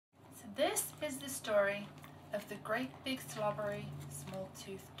This is the story of the great big slobbery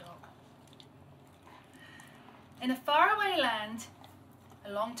small-toothed dog. In a faraway land,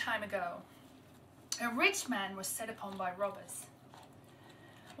 a long time ago, a rich man was set upon by robbers,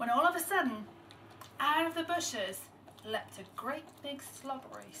 when all of a sudden, out of the bushes, leapt a great big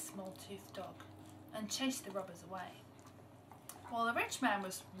slobbery small-toothed dog and chased the robbers away. Well, the rich man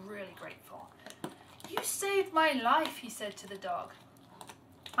was really grateful. "You saved my life," he said to the dog.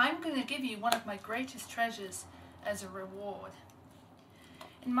 "I'm going to give you one of my greatest treasures as a reward.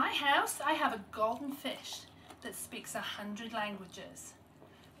 In my house, I have a golden fish that speaks 100 languages.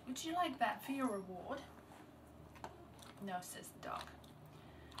 Would you like that for your reward?" "No," says the dog.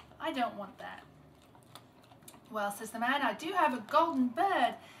 "I don't want that." "Well," says the man, "I do have a golden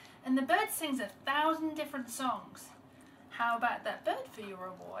bird, and the bird sings 1,000 different songs. How about that bird for your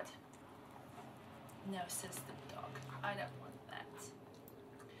reward?" "No," says the dog, "I don't want that."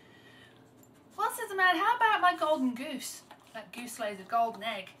 "Well," says the man, "how about my golden goose? That goose lays a golden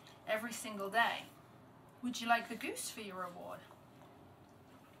egg every single day. Would you like the goose for your reward?"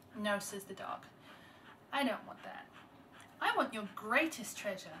 "No," says the dog, "I don't want that. I want your greatest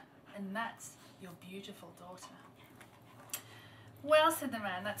treasure, and that's your beautiful daughter." "Well," said the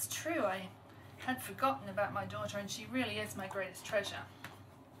man, "that's true. I had forgotten about my daughter, and she really is my greatest treasure.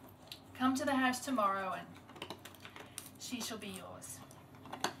 Come to the house tomorrow, and she shall be yours."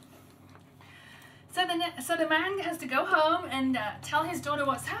 So the man has to go home and tell his daughter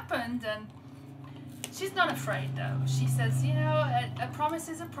what's happened, and she's not afraid though. She says, "You know, a promise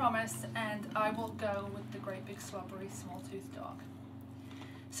is a promise, and I will go with the great big slobbery small-toothed dog."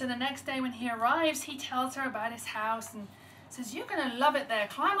 So the next day when he arrives, he tells her about his house and says, "You're going to love it there.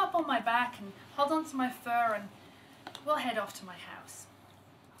 Climb up on my back and hold on to my fur, and we'll head off to my house."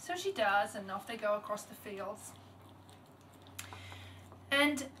 So she does, and off they go across the fields.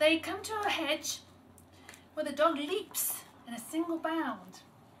 And they come to a hedge where the dog leaps in a single bound.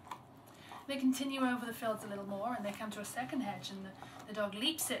 They continue over the fields a little more, and they come to a second hedge, and the dog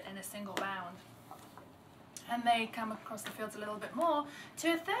leaps it in a single bound. And they come across the fields a little bit more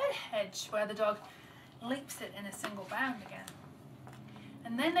to a third hedge where the dog leaps it in a single bound again.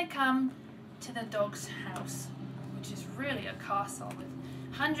 And then they come to the dog's house, which is really a castle with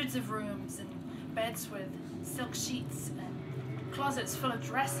hundreds of rooms and beds with silk sheets and closets full of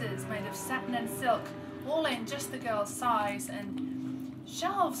dresses made of satin and silk, all in just the girl's size, and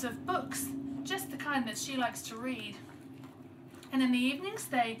shelves of books, just the kind that she likes to read. And in the evenings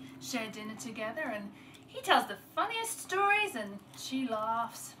they share dinner together, and he tells the funniest stories and she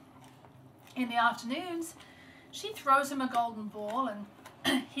laughs. In the afternoons, she throws him a golden ball, and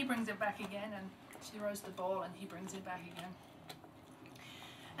he brings it back again, and she throws the ball and he brings it back again.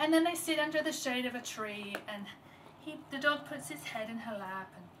 And then they sit under the shade of a tree, and the dog puts his head in her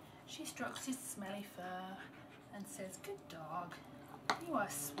lap, and she strokes his smelly fur and says, "Good dog, you are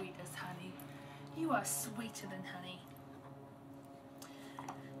sweet as honey. You are sweeter than honey."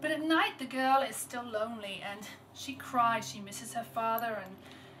 But at night the girl is still lonely, and she cries. She misses her father, and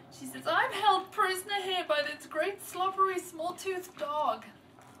she says, "I'm held prisoner here by this great slobbery small-toothed dog."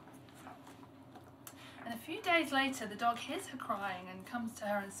 And a few days later the dog hears her crying and comes to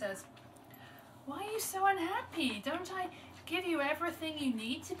her and says, "Why are you so unhappy? Don't I give you everything you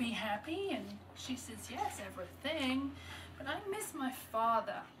need to be happy?" And she says, "Yes, everything, but I miss my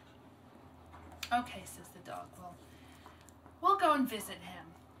father." "Okay," says the dog, "well, we'll go and visit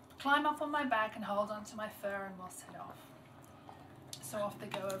him. Climb up on my back and hold on to my fur, and we'll set off." So off they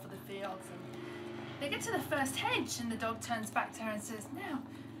go over the fields, and they get to the first hedge, and the dog turns back to her and says, "Now,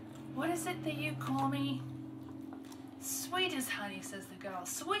 what is it that you call me?" "Sweet as honey," says the girl.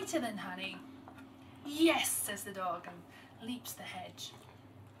 "Sweeter than honey." "Yes," says the dog, and leaps the hedge.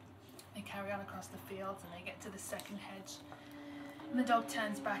 They carry on across the fields, and they get to the second hedge, and the dog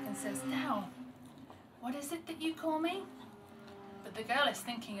turns back and says, "Now, what is it that you call me?" But the girl is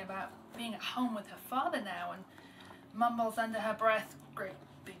thinking about being at home with her father now, and mumbles under her breath, "Great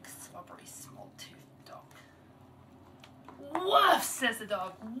big slobbery small-toothed dog." "Woof," says the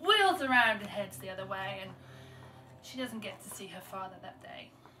dog, wheels around and heads the other way, and she doesn't get to see her father that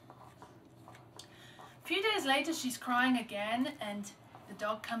day. A few days later she's crying again, and the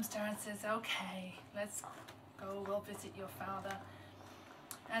dog comes to her and says, "Okay, let's go, we'll visit your father."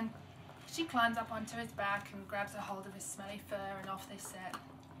 And she climbs up onto his back and grabs a hold of his smelly fur, and off they set.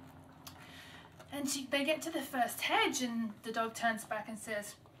 And they get to the first hedge, and the dog turns back and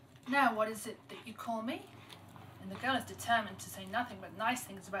says, "Now, what is it that you call me?" And the girl is determined to say nothing but nice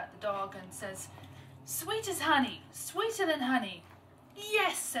things about the dog, and says, "Sweet as honey, sweeter than honey."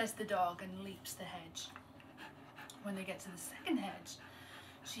 "Yes," says the dog, and leaps the hedge. When they get to the second hedge,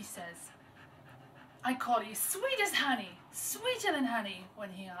 she says, I call you sweet as honey, sweeter than honey,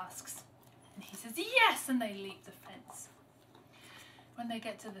 when he asks. And he says, yes, and they leap the fence. When they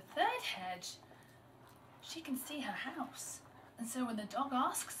get to the third hedge, she can see her house. And so when the dog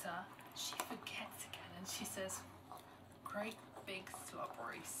asks her, she forgets again, and she says, great big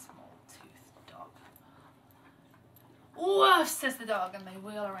slobbery small-toothed dog. Woof, says the dog, and they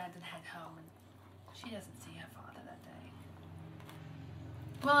wheel around and head home, and she doesn't see her father that day.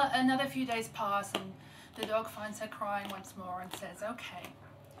 Well, another few days pass, and the dog finds her crying once more and says, okay,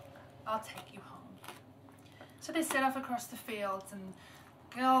 I'll take you home. So they set off across the fields, and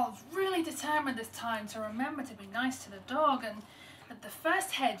the girl's really determined this time to remember to be nice to the dog, and at the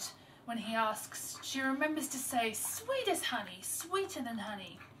first hedge, when he asks, she remembers to say, sweet as honey, sweeter than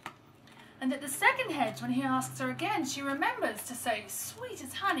honey. And at the second hedge, when he asks her again, she remembers to say, sweet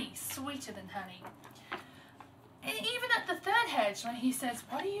as honey, sweeter than honey. And even at the third hedge, when he says,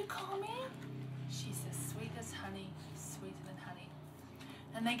 what do you call me? She says, sweet as honey, sweeter than honey.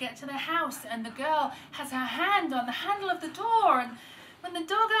 And they get to the house, and the girl has her hand on the handle of the door, and when the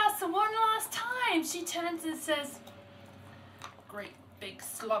dog asks her one last time, she turns and says, great big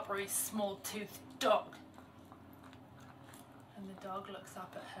slobbery small-toothed dog. And the dog looks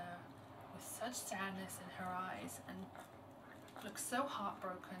up at her with such sadness in her eyes and looks so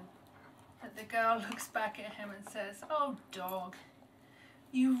heartbroken that the girl looks back at him and says, oh dog,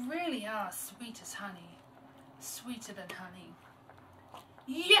 you really are sweet as honey, sweeter than honey.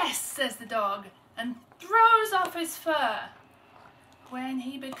 Yes, says the dog, and throws off his fur, when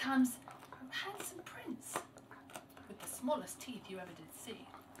he becomes a handsome prince with the smallest teeth you ever did see.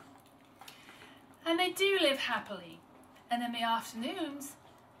 And they do live happily, and in the afternoons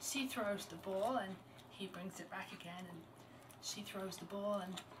she throws the ball and he brings it back again, and she throws the ball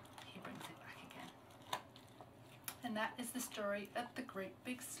and he brings it back again. And that is the story of the great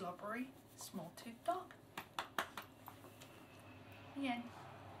big slobbery small-toothed dog. The end.